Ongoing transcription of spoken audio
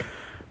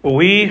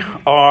We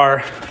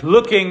are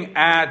looking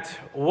at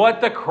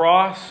what the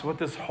cross, what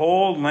this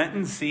whole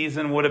Lenten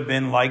season would have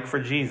been like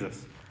for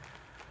Jesus.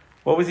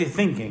 What was he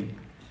thinking?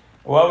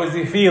 What was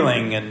he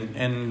feeling?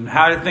 And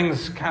how did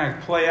things kind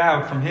of play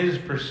out from his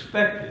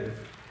perspective?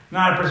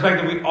 Not a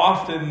perspective we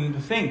often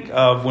think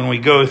of when we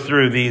go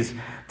through these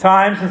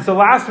times. And so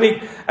last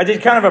week, I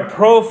did kind of a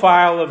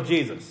profile of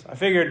Jesus. I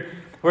figured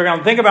we're going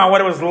to think about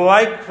what it was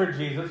like for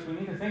Jesus. We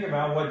need to think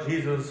about what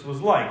Jesus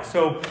was like.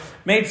 So,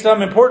 made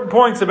some important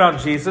points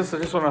about Jesus. I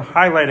just want to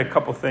highlight a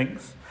couple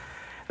things.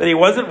 That he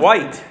wasn't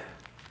white.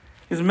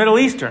 He was Middle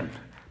Eastern.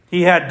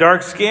 He had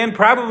dark skin,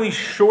 probably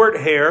short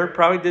hair.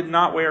 Probably did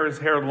not wear his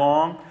hair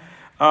long.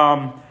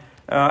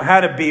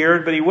 Had a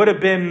beard, but he would have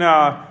been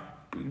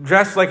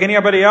dressed like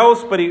anybody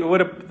else. But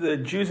the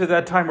Jews at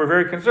that time were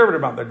very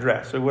conservative about their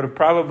dress. So he would have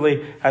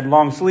probably had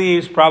long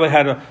sleeves. Probably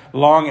had a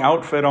long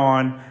outfit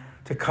on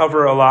to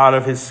cover a lot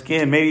of his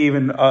skin, maybe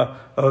even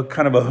a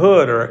kind of a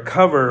hood or a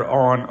cover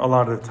on a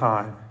lot of the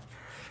time.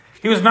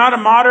 He was not a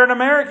modern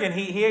American.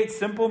 He ate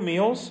simple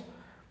meals,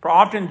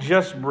 often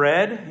just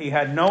bread. He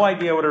had no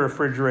idea what a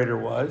refrigerator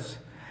was.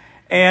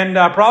 And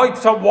probably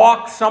to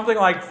walk something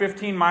like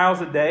 15 miles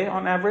a day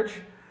on average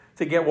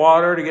to get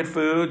water, to get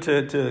food,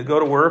 to go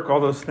to work, all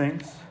those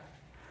things.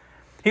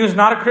 He was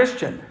not a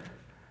Christian.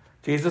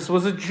 Jesus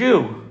was a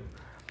Jew.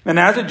 And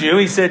as a Jew,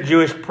 he said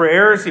Jewish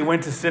prayers. He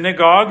went to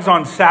synagogues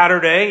on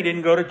Saturday. He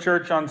didn't go to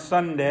church on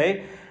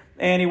Sunday.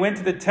 And he went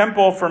to the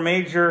temple for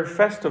major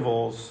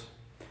festivals.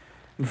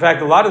 In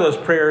fact, a lot of those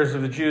prayers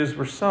of the Jews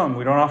were sung.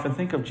 We don't often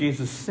think of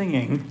Jesus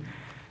singing,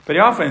 but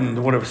he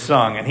often would have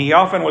sung. And he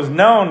often was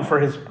known for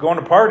his going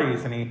to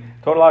parties. And he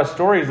told a lot of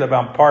stories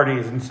about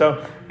parties. And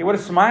so he would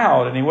have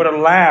smiled and he would have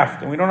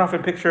laughed. And we don't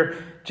often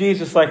picture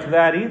Jesus like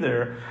that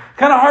either.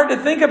 Kind of hard to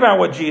think about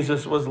what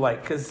Jesus was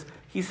like because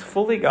he's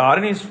fully God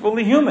and he's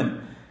fully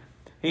human.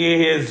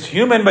 He is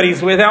human, but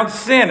he's without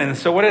sin. And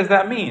so what does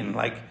that mean?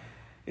 Like,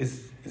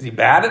 is he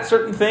bad at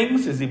certain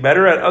things? Is he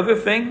better at other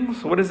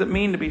things? What does it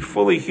mean to be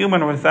fully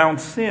human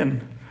without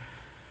sin?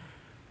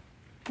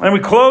 And we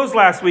closed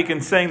last week in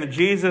saying that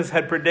Jesus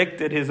had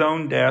predicted his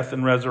own death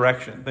and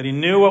resurrection, that he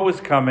knew what was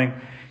coming.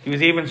 He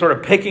was even sort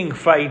of picking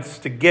fights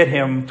to get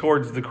him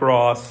towards the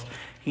cross.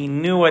 He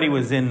knew what he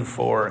was in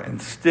for,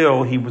 and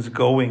still he was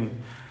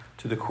going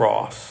to the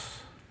cross.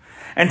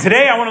 And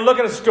today I want to look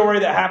at a story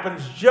that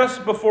happens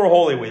just before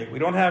Holy Week. We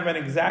don't have an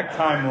exact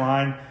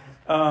timeline,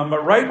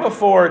 but right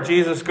before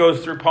Jesus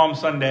goes through Palm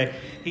Sunday,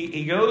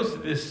 he goes to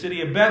this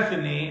city of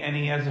Bethany, and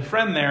he has a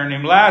friend there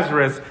named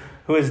Lazarus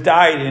who has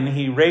died, and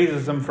he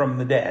raises him from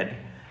the dead.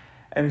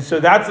 And so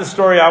that's the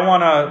story I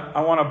want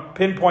to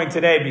pinpoint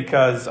today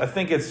because I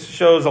think it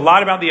shows a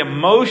lot about the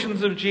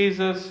emotions of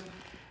Jesus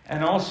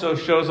and also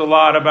shows a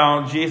lot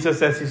about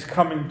Jesus as he's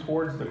coming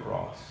towards the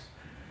cross.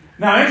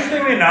 Now,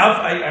 interestingly enough,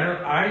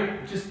 I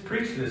just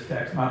preached this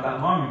text not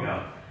that long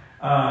ago.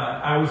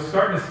 I was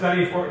starting to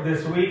study for it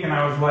this week, and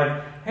I was like,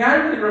 hey, I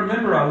really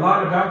remember a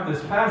lot about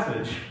this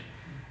passage.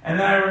 And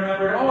then I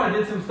remembered, I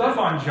did some stuff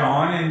on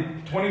John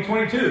in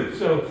 2022.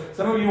 So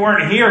some of you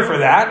weren't here for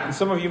that, and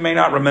some of you may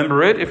not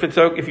remember it.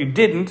 If you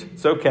didn't,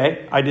 it's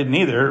okay. I didn't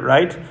either,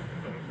 right?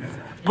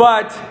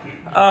 But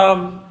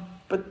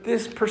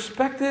this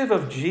perspective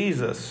of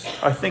Jesus,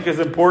 I think, is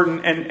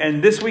important.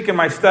 And this week in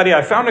my study,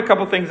 I found a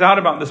couple things out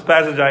about this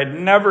passage I had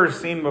never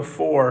seen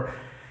before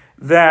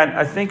that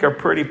I think are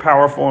pretty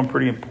powerful and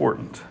pretty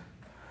important.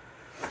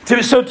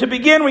 So to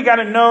begin, we got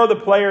to know the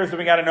players and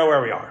we got to know where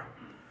we are.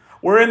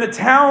 We're in the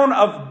town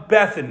of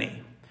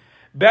Bethany.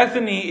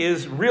 Bethany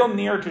is real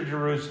near to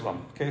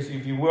Jerusalem. Okay, so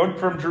if you went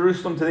from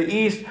Jerusalem to the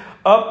east,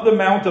 up the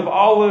Mount of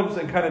Olives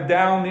and kind of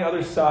down the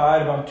other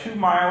side, about 2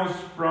 miles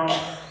from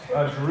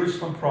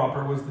Jerusalem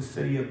proper was the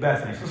city of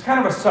Bethany. So it's kind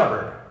of a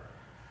suburb.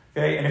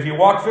 Okay, and if you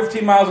walk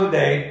 15 miles a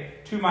day,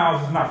 2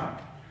 miles is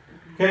nothing.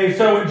 Okay,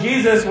 so when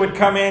Jesus would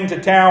come into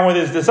town with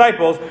his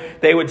disciples,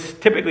 they would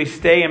typically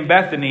stay in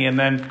Bethany, and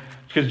then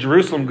because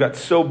Jerusalem got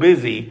so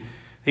busy,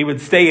 he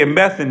would stay in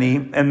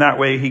Bethany, and that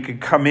way he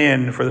could come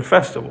in for the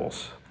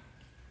festivals.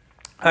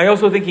 I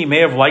also think he may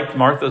have liked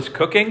Martha's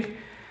cooking.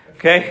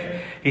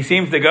 Okay, he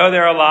seems to go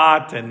there a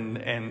lot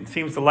and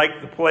seems to like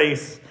the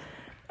place.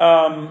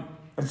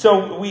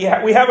 So we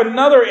have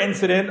another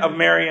incident of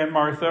Mary and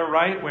Martha,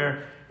 right,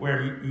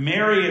 where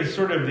Mary is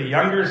sort of the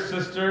younger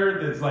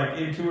sister that's like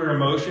into her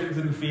emotions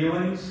and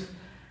feelings.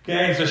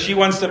 Okay, so she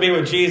wants to be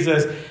with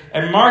Jesus,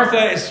 and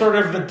Martha is sort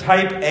of the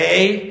type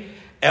A,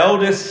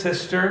 eldest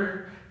sister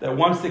that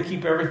wants to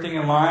keep everything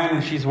in line,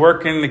 and she's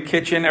working in the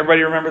kitchen.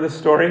 Everybody remember this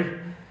story?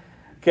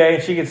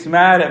 Okay, she gets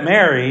mad at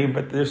Mary,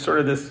 but there's sort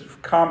of this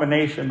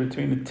combination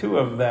between the two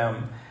of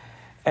them.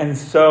 And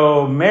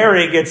so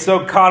Mary gets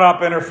so caught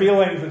up in her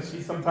feelings that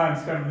she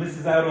sometimes kind of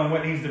misses out on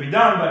what needs to be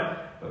done.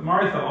 But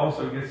Martha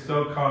also gets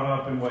so caught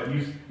up in what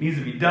needs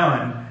to be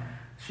done,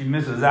 she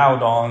misses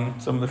out on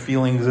some of the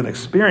feelings and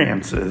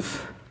experiences.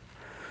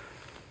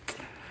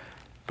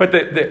 But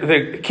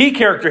the key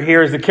character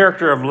here is the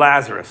character of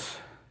Lazarus.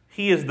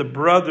 He is the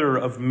brother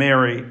of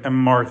Mary and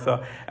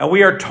Martha. And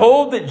we are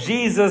told that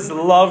Jesus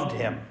loved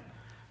him.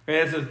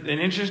 It's an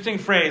interesting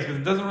phrase because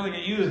it doesn't really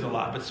get used a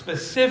lot. But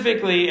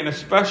specifically, in a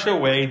special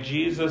way,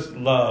 Jesus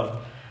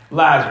loved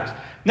Lazarus.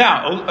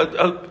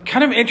 Now,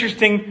 kind of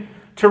interesting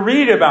to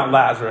read about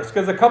Lazarus,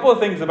 because a couple of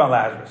things about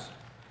Lazarus.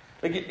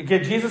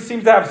 Again, Jesus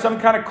seems to have some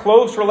kind of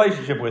close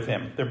relationship with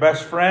him. They're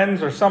best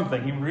friends or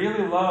something. He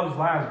really loves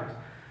Lazarus.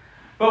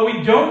 But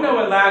we don't know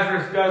what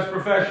Lazarus does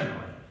professionally.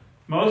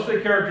 Most of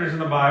the characters in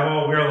the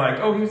Bible, we're like,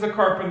 oh, he's a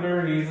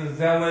carpenter, he's a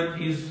zealot,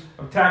 he's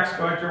a tax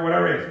collector,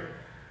 whatever it is.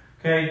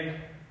 Okay?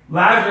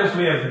 Lazarus,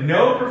 we have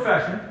no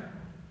profession.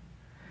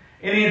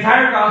 In the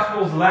entire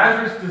Gospels,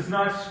 Lazarus does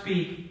not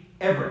speak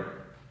ever.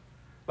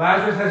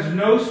 Lazarus has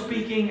no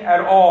speaking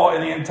at all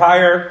in the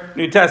entire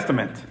New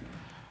Testament.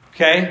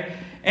 Okay?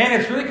 And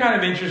it's really kind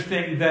of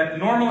interesting that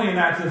normally in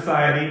that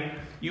society,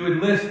 you would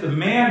list the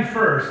man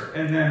first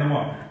and then the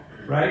woman.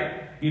 Right?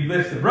 You'd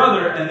list the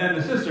brother and then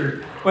the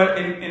sisters. But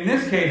in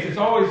this case, it's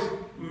always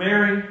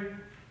Mary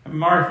and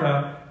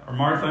Martha, or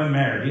Martha and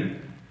Mary,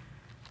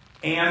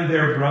 and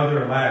their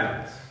brother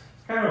Lazarus.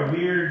 It's kind of a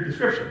weird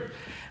description.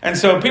 And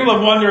so people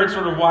have wondered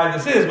sort of why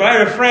this is. But I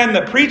had a friend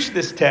that preached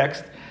this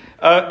text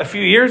a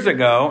few years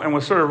ago and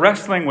was sort of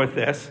wrestling with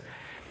this.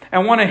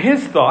 And one of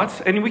his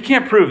thoughts, and we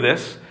can't prove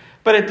this,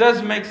 but it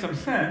does make some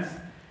sense,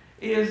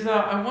 is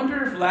I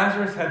wonder if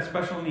Lazarus had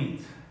special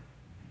needs.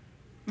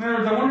 In other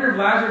words, I wonder if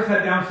Lazarus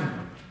had Down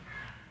syndrome.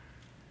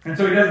 And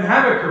so he doesn't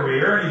have a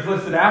career, and he's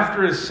listed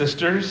after his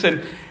sisters,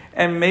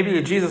 and maybe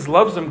Jesus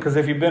loves him because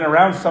if you've been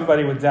around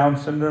somebody with Down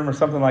syndrome or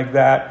something like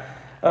that,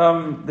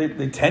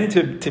 they tend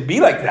to be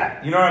like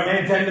that. You know what I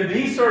mean? They tend to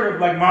be sort of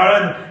like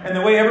Martha, and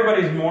the way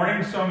everybody's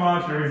mourning so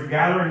much or is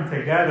gathering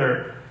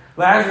together.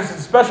 Lazarus is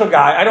a special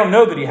guy. I don't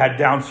know that he had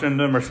Down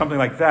syndrome or something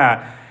like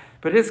that,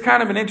 but it's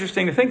kind of an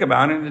interesting to think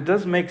about, and it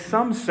does make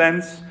some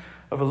sense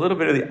of a little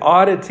bit of the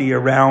oddity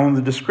around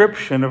the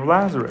description of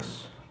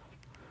Lazarus.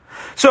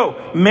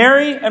 So,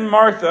 Mary and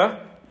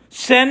Martha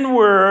send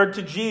word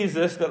to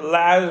Jesus that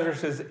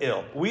Lazarus is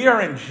ill. We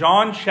are in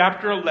John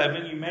chapter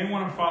 11. You may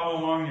want to follow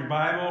along in your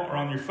Bible or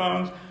on your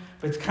phones.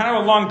 But it's kind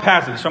of a long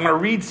passage, so I'm going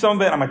to read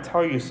some of it. I'm going to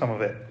tell you some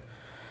of it.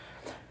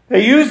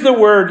 They use the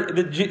word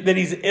that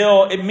he's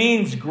ill. It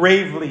means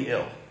gravely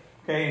ill.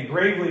 Okay, and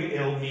gravely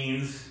ill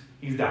means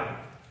he's dying.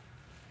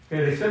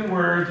 Okay, they send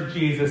word to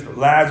Jesus that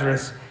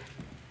Lazarus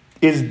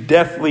is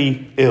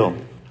deathly ill.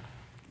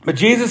 But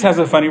Jesus has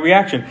a funny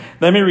reaction.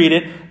 Let me read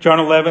it.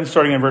 John 11,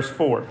 starting in verse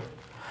 4.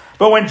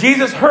 But when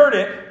Jesus heard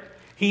it,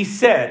 he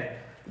said,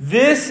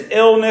 "This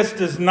illness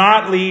does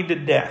not lead to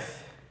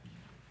death.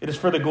 It is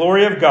for the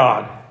glory of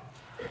God,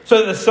 so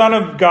that the Son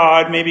of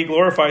God may be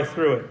glorified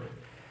through it."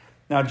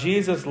 Now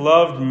Jesus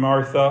loved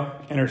Martha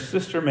and her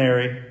sister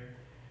Mary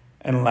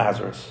and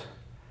Lazarus.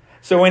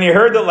 So when he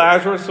heard that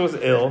Lazarus was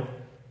ill,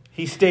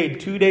 he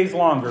stayed 2 days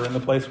longer in the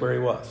place where he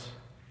was.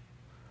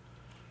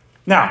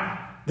 Now,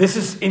 this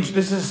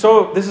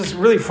is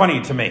really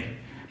funny to me.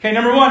 Okay,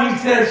 number one, he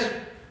says,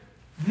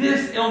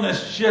 this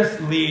illness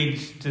doesn't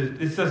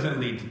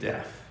lead to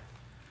death.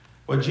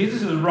 Well,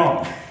 Jesus is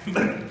wrong.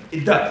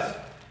 It does.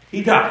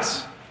 He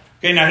dies.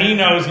 Okay, now he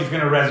knows he's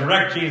going to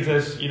resurrect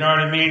Jesus, you know what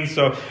I mean?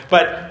 So,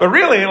 but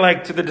really,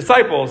 like to the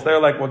disciples,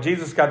 they're like, well,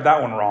 Jesus got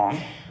that one wrong.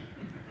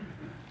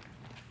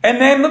 And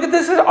then look at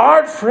this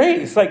odd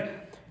phrase. Like,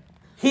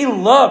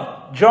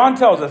 John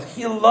tells us,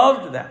 he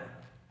loved them.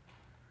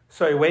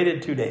 So he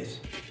waited 2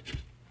 days.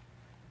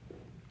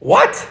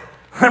 What?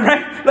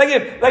 Right? Like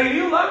if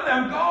you love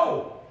them,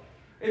 go.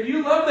 If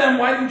you love them,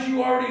 why didn't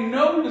you already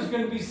know he was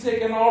going to be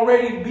sick and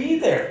already be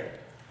there?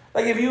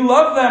 Like if you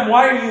love them,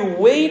 why are you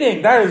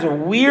waiting? That is a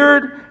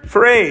weird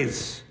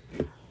phrase.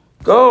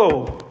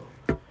 Go.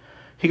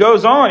 He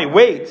goes on, he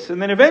waits.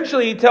 And then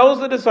eventually he tells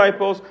the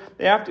disciples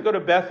they have to go to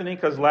Bethany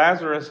because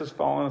Lazarus has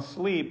fallen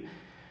asleep.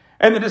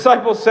 And the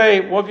disciples say,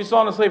 well, if he's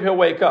fallen asleep, he'll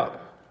wake up.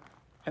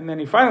 And then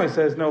he finally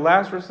says, no,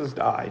 Lazarus has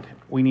died.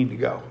 We need to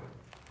go.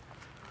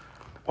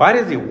 Why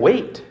does he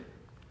wait?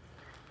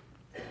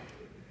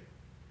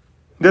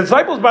 The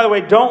disciples, by the way,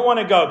 don't want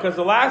to go because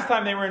the last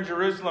time they were in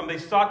Jerusalem, they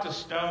sought to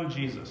stone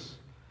Jesus.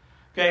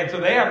 Okay, and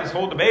so they have this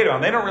whole debate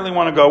on. They don't really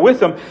want to go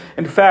with them.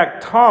 In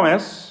fact,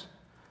 Thomas,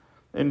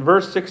 in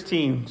verse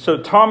 16, so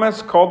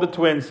Thomas, called the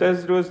twin,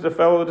 says to his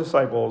fellow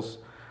disciples,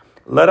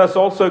 let us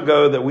also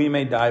go that we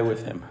may die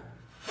with him.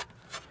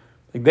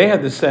 Like they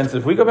had this sense,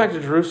 if we go back to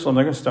Jerusalem,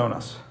 they're going to stone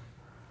us.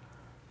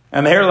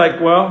 And they're like,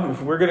 well,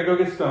 if we're going to go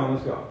get stoned,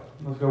 let's go.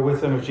 Let's go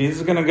with him. If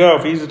Jesus is going to go,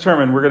 if he's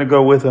determined, we're going to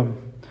go with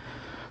him.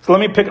 So let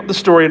me pick up the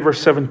story in verse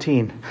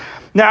 17.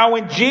 Now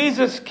when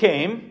Jesus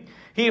came,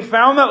 he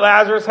found that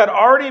Lazarus had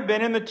already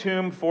been in the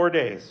tomb 4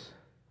 days.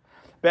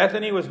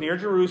 Bethany was near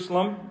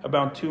Jerusalem,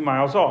 about 2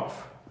 miles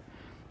off.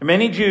 And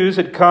many Jews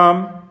had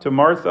come to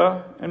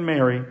Martha and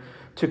Mary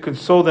to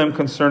console them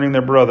concerning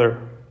their brother.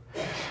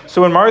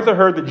 So when Martha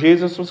heard that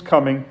Jesus was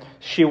coming,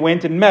 she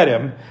went and met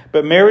him,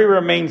 but Mary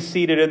remained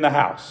seated in the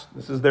house.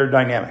 This is their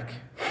dynamic.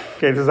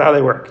 Okay, this is how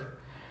they work.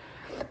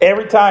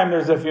 Every time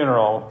there's a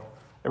funeral,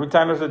 every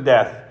time there's a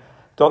death,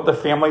 don't the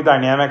family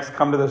dynamics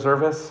come to the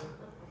surface?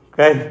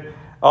 Okay?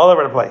 All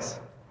over the place.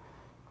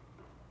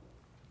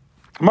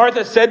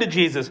 Martha said to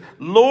Jesus,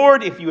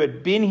 "Lord, if you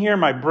had been here,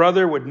 my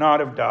brother would not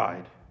have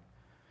died.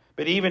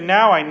 But even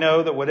now I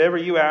know that whatever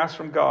you ask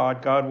from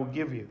God, God will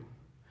give you."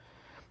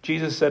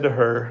 Jesus said to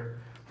her,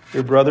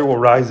 "Your brother will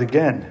rise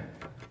again."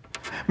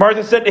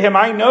 Martha said to him,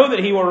 "I know that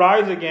he will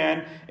rise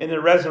again in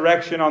the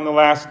resurrection on the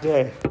last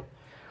day."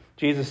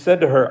 Jesus said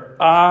to her,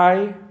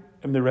 "I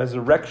am the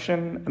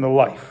resurrection and the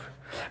life.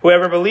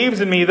 Whoever believes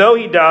in me, though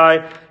he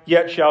die,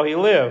 yet shall he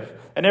live.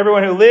 And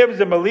everyone who lives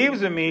and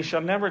believes in me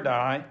shall never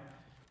die.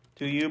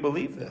 Do you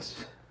believe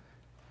this?"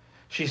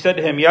 She said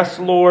to him, "Yes,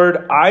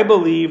 Lord, I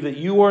believe that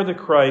you are the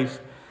Christ,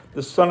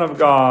 the Son of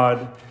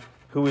God,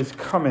 who is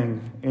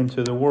coming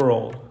into the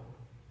world."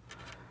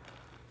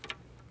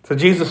 So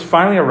Jesus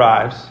finally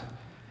arrives.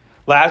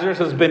 Lazarus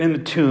has been in the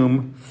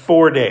tomb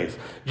 4 days.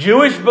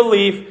 Jewish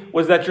belief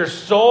was that your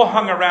soul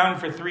hung around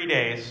for 3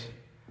 days.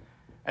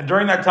 And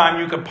during that time,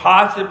 you could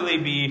possibly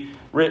be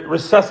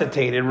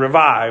resuscitated,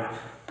 revived.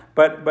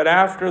 But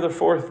after the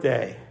 4th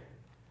day,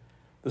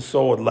 the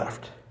soul had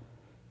left.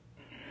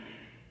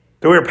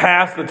 So we're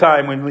past the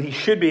time when he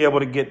should be able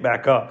to get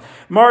back up.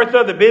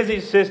 Martha, the busy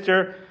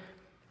sister,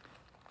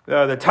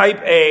 the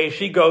type A,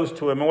 she goes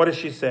to him. And what does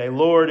she say?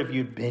 "Lord, if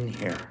you'd been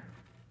here.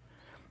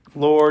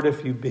 Lord,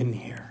 if you'd been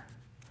here."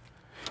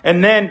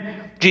 And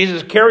then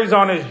Jesus carries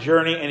on his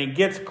journey and he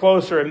gets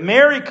closer. And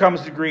Mary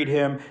comes to greet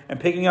him. And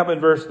picking up in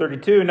verse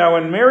 32, "Now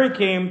when Mary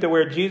came to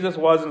where Jesus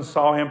was and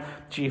saw him,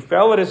 she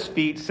fell at his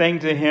feet, saying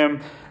to him,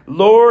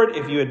 'Lord,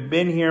 if you had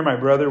been here, my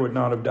brother would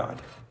not have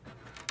died.'"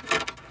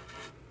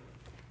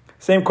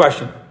 Same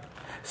question.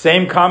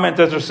 Same comment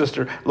as her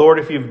sister. "Lord,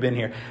 if you've been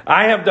here."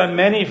 I have done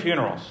many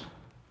funerals.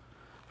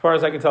 As far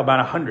as I can tell, about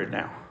 100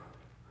 now.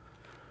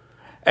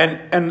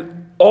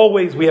 And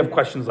always we have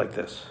questions like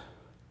this.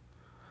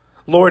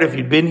 "Lord, if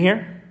you'd been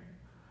here.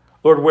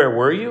 Lord, where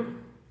were you?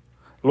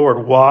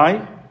 Lord,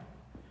 why?"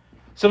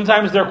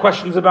 Sometimes there are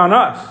questions about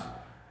us.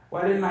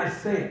 Why didn't I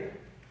say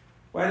it?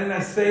 Why didn't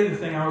I say the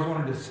thing I was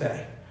wanted to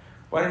say?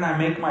 Why didn't I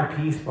make my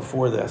peace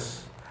before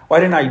this?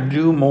 Why didn't I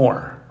do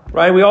more?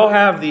 Right? We all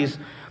have these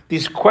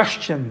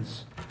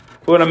questions.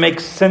 We want to make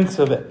sense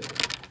of it.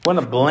 We want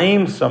to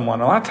blame someone.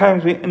 A lot of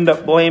times we end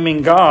up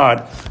blaming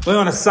God. We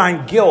want to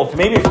assign guilt.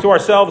 Maybe it's to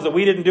ourselves that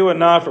we didn't do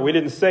enough or we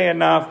didn't say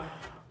enough.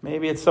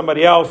 Maybe it's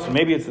somebody else.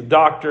 Maybe it's the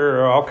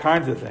doctor or all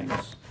kinds of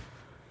things.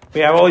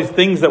 We have all these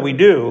things that we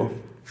do.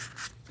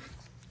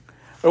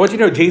 But what you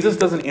know, Jesus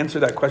doesn't answer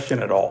that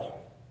question at all.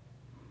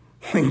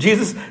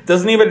 Jesus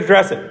doesn't even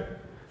address it.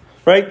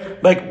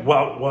 Right? Like,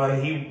 well,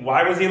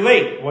 why was he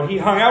late? Well, he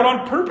hung out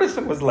on purpose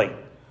and was late.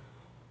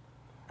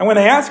 And when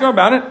they ask him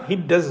about it, he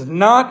does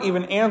not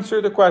even answer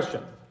the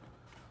question.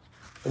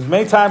 As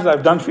many times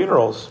I've done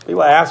funerals,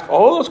 people ask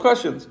all those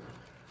questions.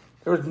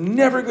 There was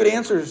never good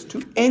answers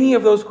to any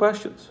of those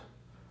questions.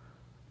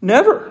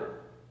 Never.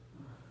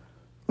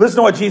 Listen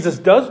to what Jesus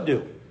does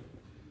do.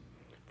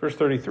 Verse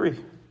 33.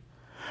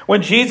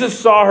 "When Jesus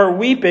saw her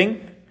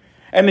weeping,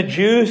 and the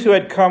Jews who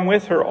had come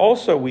with her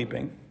also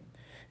weeping,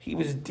 he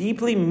was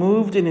deeply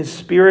moved in his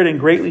spirit and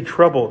greatly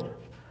troubled.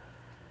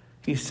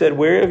 He said,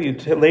 'Where have you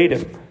laid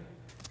him?'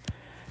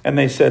 And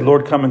they said,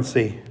 'Lord, come and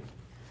see.'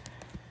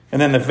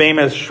 And then the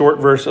famous short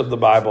verse of the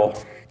Bible,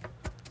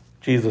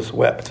 Jesus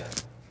wept.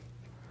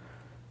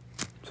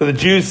 So the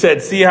Jews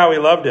said, 'See how he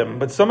loved him.'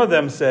 But some of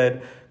them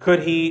said,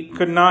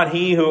 Could not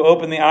he who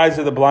opened the eyes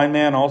of the blind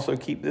man also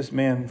keep this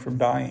man from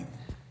dying?"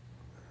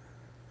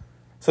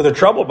 So they're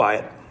troubled by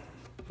it.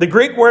 The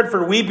Greek word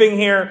for weeping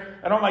here,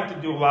 I don't like to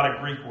do a lot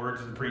of Greek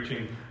words in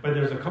preaching, but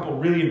there's a couple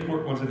really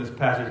important ones in this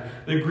passage.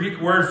 The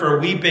Greek word for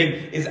weeping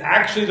is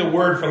actually the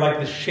word for like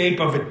the shape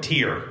of a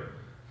tear,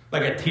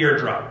 like a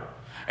teardrop.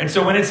 And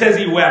so when it says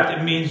he wept,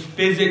 it means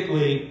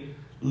physically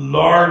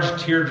large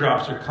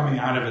teardrops are coming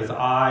out of his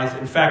eyes.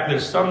 In fact,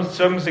 there's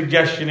some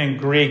suggestion in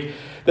Greek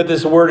that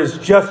this word is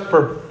just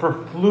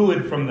for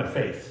fluid from the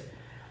face.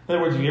 In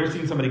other words, have you ever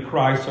seen somebody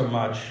cry so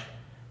much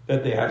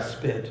that they have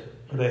spit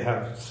or they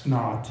have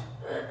snot?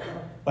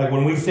 Like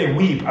when we say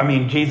weep, I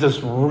mean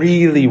Jesus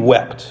really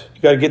wept.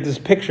 You got to get this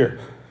picture.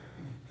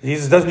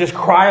 Jesus doesn't just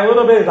cry a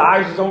little bit. His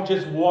eyes don't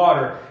just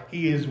water.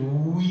 He is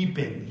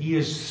weeping. He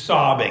is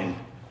sobbing.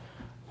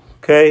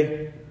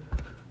 Okay?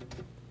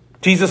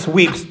 Jesus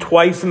weeps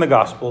twice in the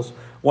Gospels.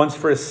 Once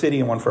for a city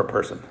and one for a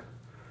person.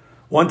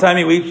 One time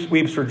he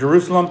weeps for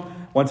Jerusalem.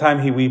 One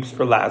time he weeps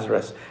for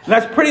Lazarus. And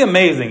that's pretty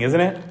amazing, isn't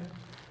it?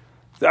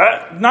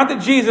 Not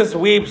that Jesus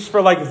weeps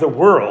for like the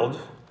world.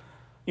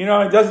 You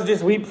know, he doesn't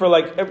just weep for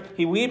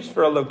he weeps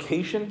for a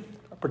location,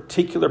 a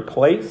particular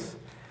place,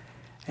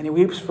 and he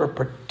weeps for a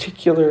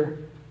particular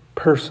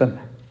person.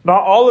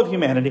 Not all of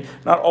humanity,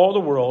 not all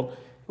the world.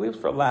 He weeps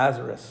for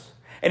Lazarus.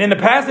 And in the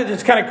passage,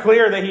 it's kind of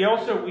clear that he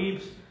also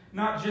weeps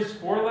not just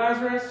for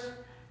Lazarus,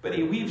 but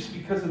he weeps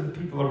because of the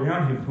people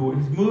around him.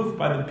 He's moved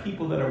by the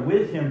people that are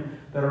with him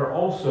that are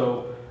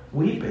also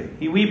weeping.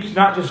 He weeps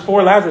not just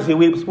for Lazarus, he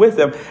weeps with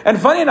them. And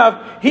funny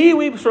enough, he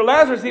weeps for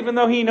Lazarus even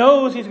though he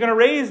knows he's going to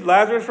raise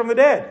Lazarus from the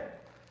dead.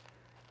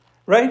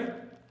 Right?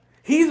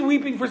 He's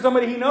weeping for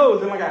somebody he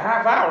knows in like a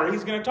half hour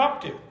he's going to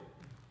talk to.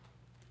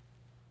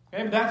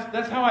 Okay,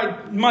 that's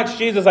how much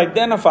Jesus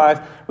identifies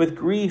with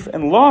grief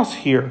and loss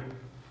here.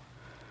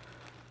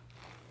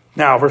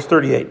 Now, verse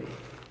 38.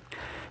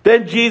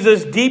 Then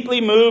Jesus,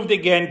 deeply moved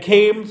again,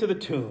 came to the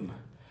tomb.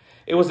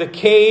 It was a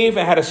cave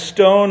and had a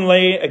stone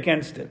lay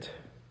against it.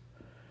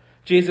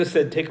 Jesus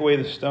said, "Take away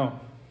the stone."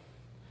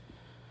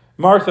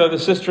 Martha, the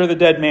sister of the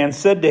dead man,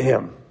 said to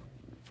him,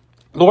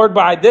 "Lord,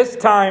 by this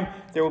time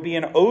there will be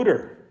an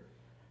odor,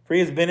 for he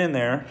has been in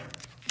there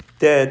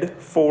dead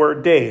 4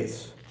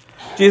 days."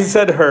 Jesus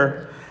said to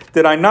her,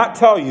 "Did I not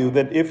tell you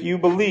that if you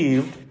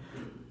believed,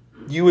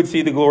 you would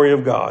see the glory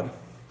of God?"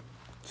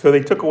 So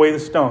they took away the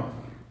stone.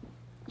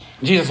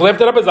 Jesus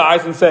lifted up his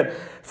eyes and said,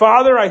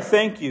 "Father, I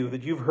thank you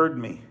that you've heard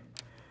me.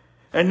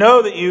 I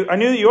knew that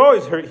you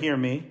always hear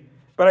me,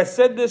 but I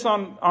said this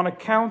on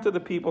account of the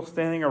people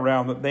standing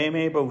around, that they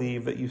may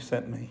believe that you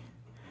sent me."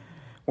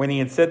 When he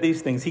had said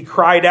these things, he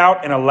cried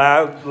out in a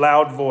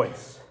loud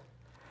voice,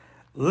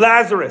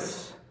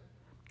 "Lazarus,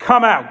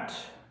 come out!"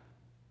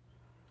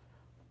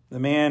 The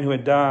man who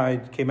had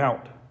died came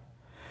out,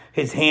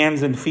 his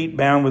hands and feet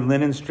bound with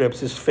linen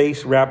strips, his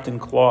face wrapped in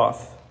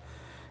cloth.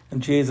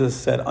 And Jesus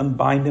said,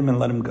 "Unbind him and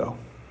let him go."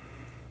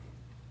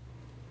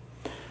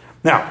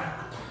 Now,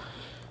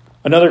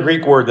 another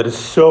Greek word that is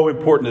so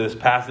important to this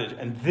passage,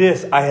 and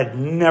this I had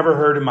never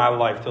heard in my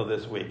life till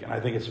this week, and I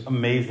think it's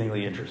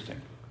amazingly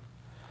interesting,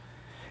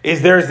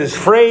 is there's this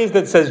phrase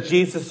that says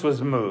Jesus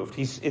was moved.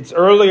 It's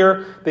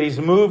earlier that he's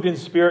moved in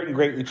spirit and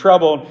greatly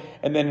troubled.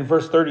 And then in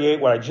verse 38,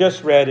 what I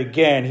just read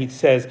again, he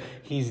says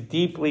he's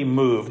deeply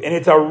moved. And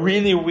it's a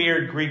really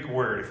weird Greek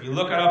word. If you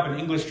look it up in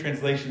English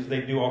translations,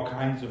 they do all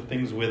kinds of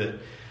things with it.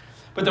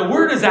 But the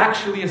word is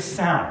actually a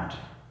sound.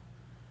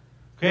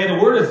 Okay,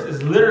 the word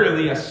is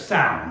literally a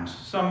sound.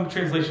 Some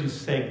translations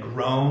say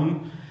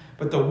groan,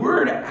 but the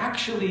word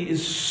actually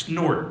is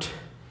snort.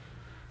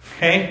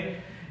 Okay?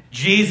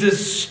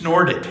 Jesus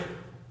snorted.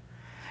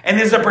 And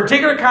there's a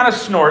particular kind of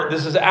snort.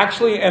 This is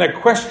actually an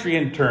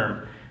equestrian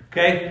term.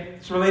 Okay?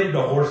 It's related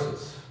to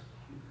horses.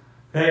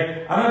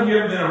 Okay? I don't know if you've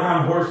ever been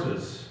around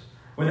horses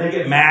when they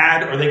get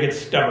mad or they get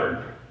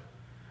stubborn.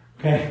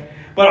 Okay?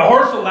 But a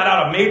horse will let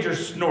out a major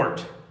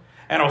snort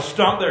and it'll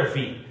stomp their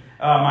feet.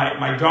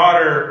 My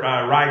daughter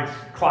rides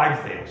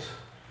Clydesdales.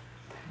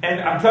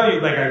 And I'm telling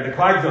you, like the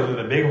Clydesdales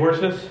are the big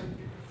horses.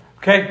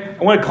 Okay?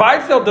 And when a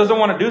Clydesdale doesn't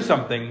want to do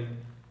something,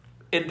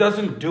 it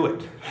doesn't do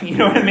it. You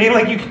know what I mean?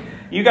 Like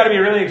you got to be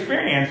really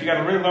experienced. You got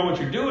to really know what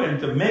you're doing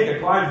to make a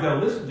Clydesdale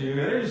listen to you.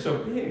 They're just so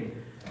big,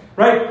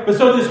 right? But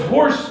so this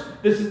horse,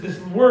 this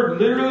word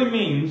literally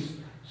means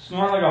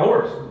snort like a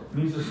horse. It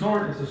means to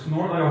snort. It's a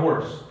snort like a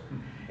horse.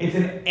 It's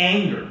an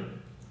anger.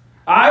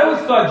 I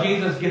always thought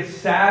Jesus gets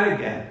sad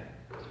again.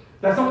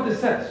 That's not what this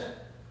says.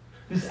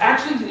 This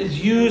actually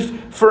is used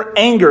for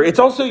anger. It's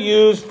also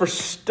used for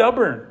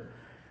stubborn.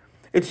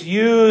 It's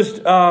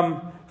used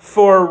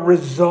for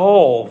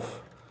resolve.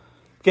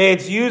 Okay,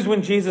 it's used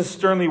when Jesus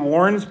sternly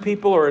warns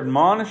people or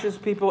admonishes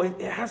people. It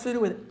has to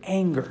do with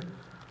anger.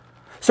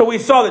 So we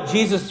saw that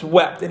Jesus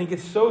wept, and he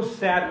gets so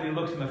sad when he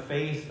looks in the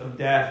face of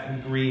death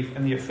and grief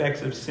and the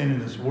effects of sin in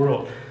this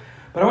world.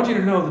 But I want you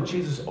to know that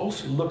Jesus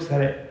also looks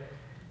at it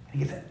and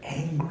he gets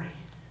angry.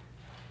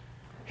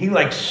 He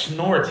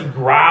snorts, he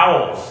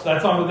growls.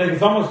 It's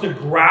almost a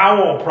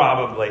growl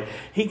probably.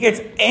 He gets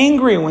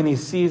angry when he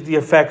sees the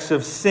effects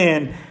of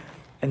sin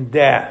and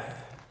death.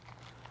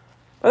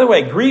 By the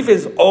way, grief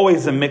is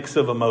always a mix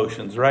of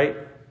emotions, right?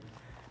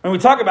 When we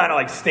talk about it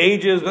like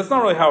stages, that's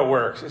not really how it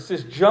works. It's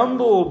this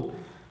jumbled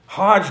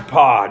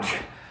hodgepodge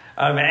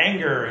of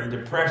anger and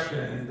depression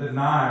and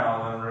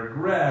denial and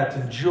regret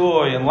and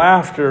joy and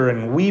laughter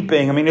and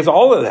weeping. I mean, it's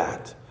all of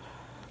that.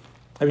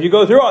 If you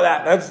go through all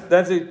that,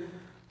 that's it.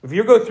 If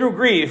you go through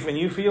grief and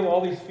you feel all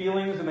these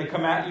feelings and they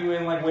come at you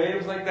in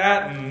waves like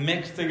that and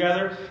mix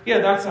together, yeah,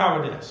 that's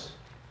how it is.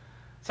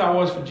 That's how it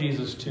was for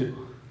Jesus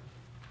too.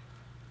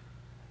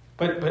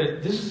 But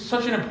this is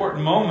such an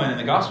important moment in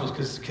the Gospels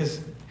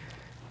because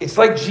it's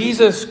like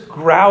Jesus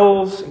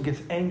growls and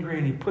gets angry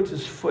and he puts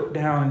his foot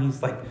down and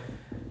he's like,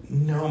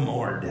 no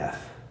more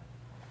death.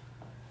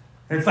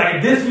 And it's like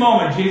at this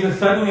moment, Jesus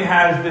suddenly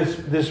has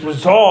this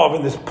resolve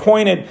and this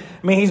pointed,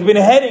 he's been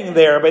heading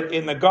there, but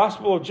in the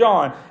Gospel of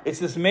John, it's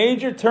this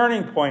major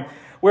turning point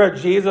where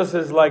Jesus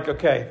is like,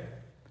 okay,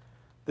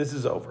 this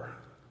is over.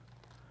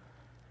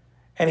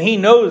 And he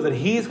knows that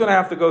he's going to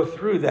have to go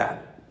through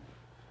that.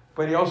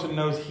 But he also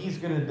knows he's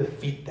going to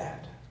defeat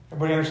that.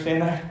 Everybody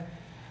understand that?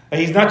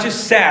 He's not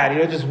just sad. He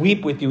doesn't just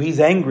weep with you. He's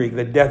angry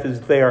that death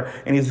is there.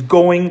 And he's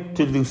going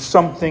to do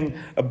something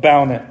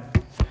about it.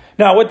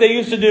 Now, what they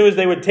used to do is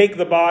they would take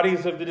the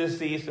bodies of the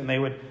deceased and they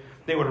would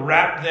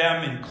wrap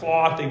them in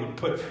cloth. They would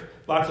put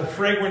lots of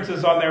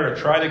fragrances on there to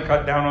try to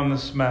cut down on the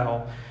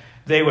smell.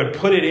 They would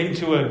put it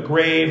into a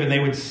grave and they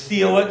would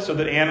seal it so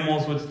that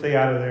animals would stay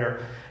out of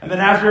there. And then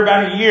after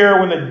about a year,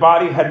 when the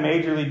body had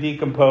majorly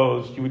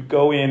decomposed, you would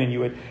go in and you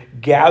would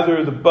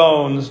gather the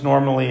bones,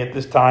 normally at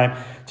this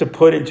time, to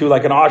put into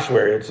like an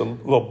ossuary. It's a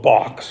little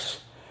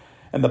box.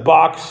 And the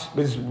box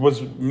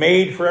was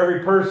made for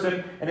every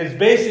person. And it's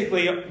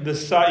basically the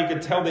size. You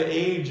could tell the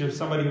age of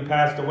somebody who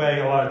passed away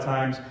a lot of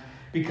times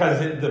because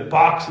the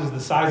box is the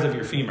size of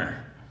your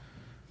femur.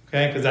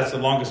 Okay? Because that's the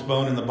longest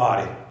bone in the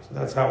body. So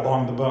that's how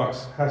long the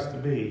box has to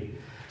be.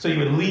 So you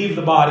would leave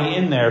the body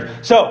in there.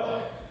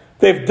 So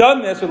they've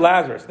done this with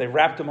Lazarus. They've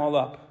wrapped him all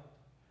up.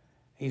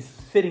 He's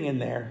sitting in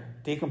there,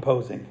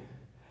 decomposing.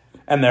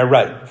 And they're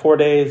right. 4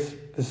 days,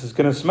 this is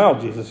going to smell,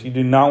 Jesus. You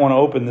do not want to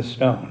open the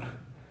stone.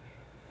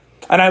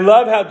 And I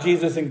love how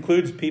Jesus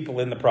includes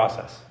people in the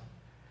process.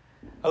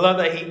 I love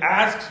that he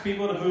asks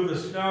people to move the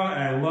stone,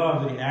 and I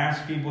love that he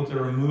asks people to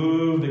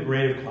remove the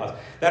grave cloths.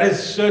 That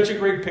is such a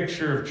great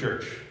picture of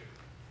church.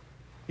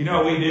 You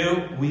know what we do?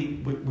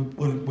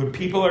 When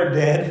people are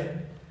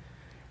dead,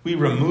 we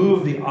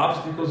remove the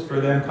obstacles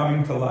for them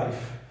coming to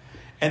life,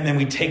 and then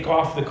we take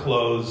off the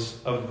clothes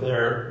of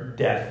their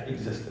death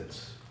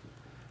existence.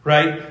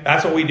 Right?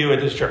 That's what we do at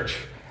this church.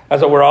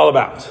 That's what we're all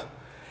about.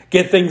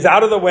 Get things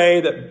out of the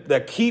way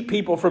that keep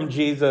people from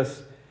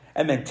Jesus,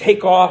 and then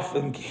take off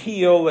and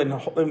heal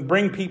and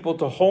bring people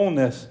to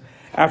wholeness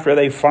after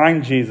they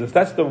find Jesus.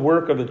 That's the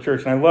work of the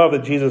church. And I love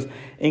that Jesus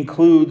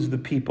includes the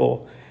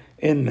people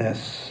in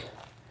this.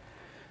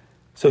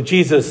 So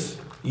Jesus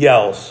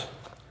yells,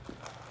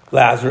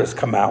 Lazarus,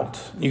 come out.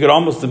 You could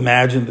almost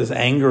imagine this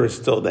anger is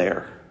still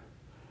there.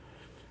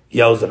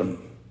 Yells at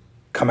him,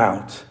 come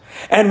out.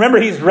 And remember,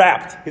 he's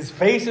wrapped. His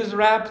face is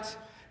wrapped.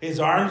 His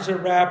arms are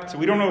wrapped.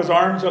 We don't know if his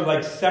arms are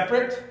like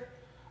separate.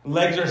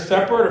 Legs are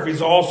separate, or if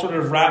he's all sort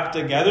of wrapped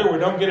together. We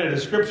don't get a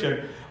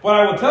description. What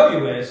I will tell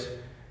you is,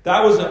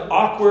 that was an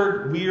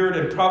awkward, weird,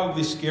 and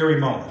probably scary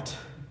moment.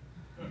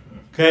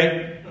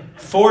 Okay?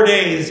 4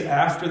 days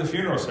after the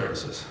funeral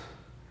services.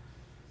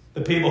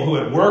 The people who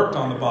had worked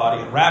on the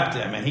body and wrapped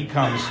him, and he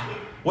comes.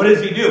 What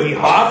does he do? He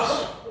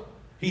hops.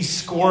 He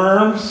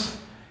squirms.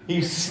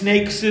 He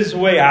snakes his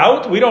way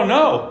out. We don't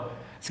know.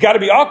 It's got to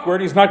be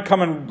awkward. He's not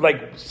coming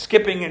like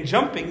skipping and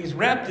jumping. He's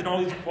wrapped in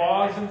all these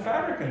cloths and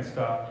fabric and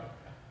stuff.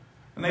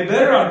 And they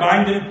better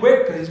unbind him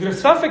quick because he's going to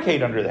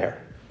suffocate under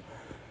there.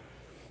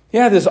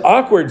 Yeah, this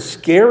awkward,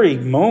 scary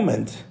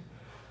moment.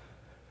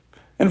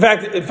 In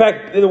fact,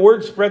 the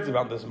word spreads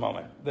about this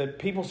moment. That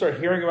people start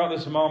hearing about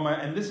this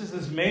moment. And this is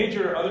this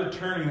major other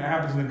turning that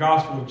happens in the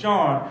Gospel of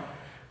John,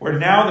 where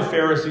now the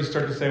Pharisees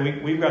start to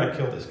say, we've got to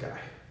kill this guy.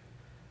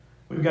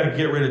 We've got to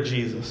get rid of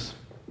Jesus.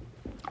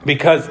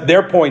 Because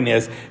their point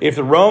is, if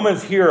the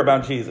Romans hear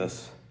about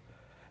Jesus,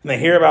 and they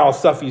hear about all the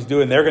stuff he's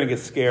doing, they're going to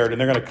get scared, and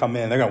they're going to come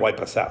in, they're going to wipe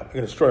us out. They're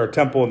going to destroy our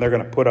temple, and they're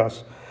going to put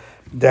us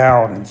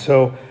down. And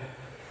so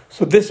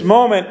this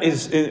moment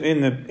is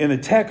in the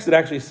text. It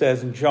actually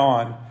says in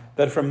John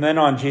that from then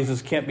on,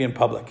 Jesus can't be in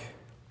public.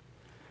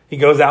 He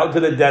goes out to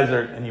the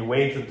desert, and he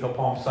waits until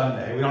Palm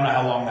Sunday. We don't know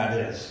how long that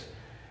is.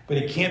 But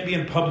he can't be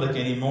in public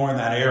anymore in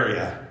that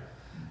area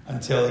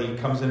until he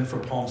comes in for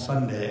Palm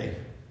Sunday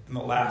in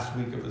the last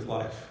week of his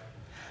life.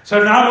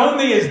 So not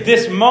only is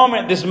this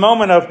moment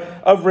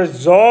of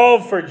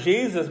resolve for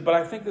Jesus, but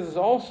I think this is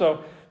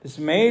also this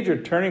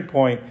major turning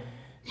point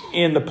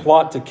in the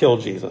plot to kill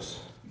Jesus.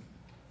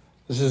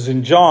 This is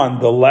in John,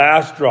 the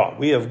last straw.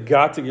 We have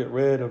got to get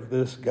rid of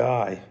this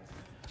guy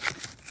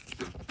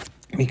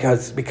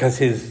because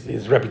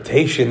his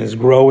reputation is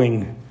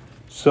growing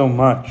so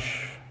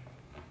much.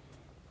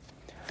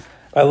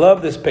 I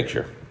love this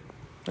picture.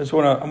 I'm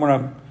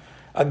going to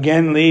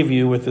again leave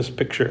you with this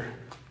picture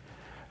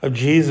of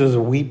Jesus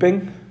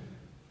weeping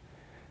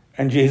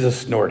and Jesus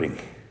snorting.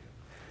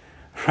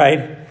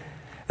 Right?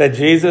 That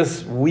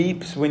Jesus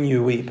weeps when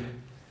you weep.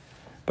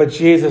 But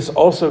Jesus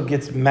also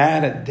gets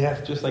mad at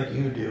death just like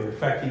you do. In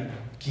fact,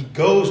 he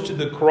goes to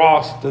the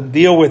cross to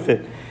deal with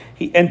it.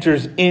 He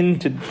enters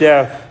into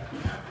death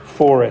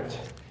for it.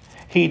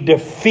 He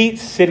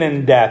defeats sin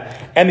and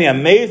death. And the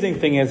amazing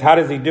thing is, how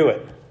does he do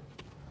it?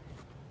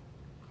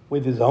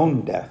 With his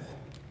own death.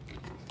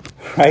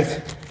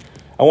 Right?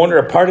 I wonder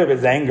a part of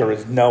his anger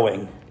is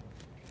knowing,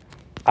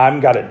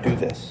 I've got to do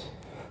this.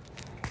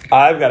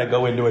 I've got to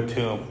go into a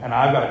tomb, and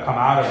I've got to come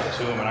out of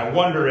the tomb. And I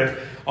wonder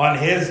if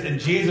in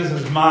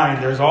Jesus'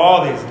 mind, there's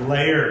all these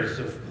layers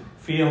of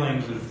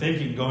feelings and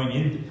thinking going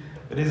in.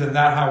 But isn't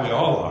that how we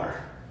all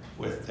are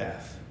with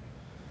death?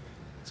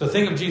 So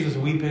think of Jesus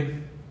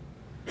weeping.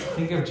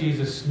 Think of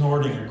Jesus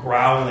snorting and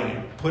growling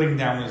and putting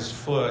down his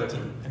foot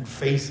and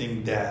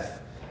facing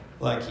death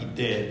like he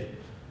did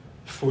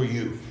for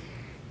you.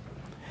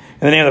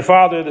 In the name of the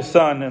Father, the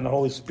Son, and the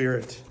Holy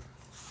Spirit.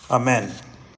 Amen.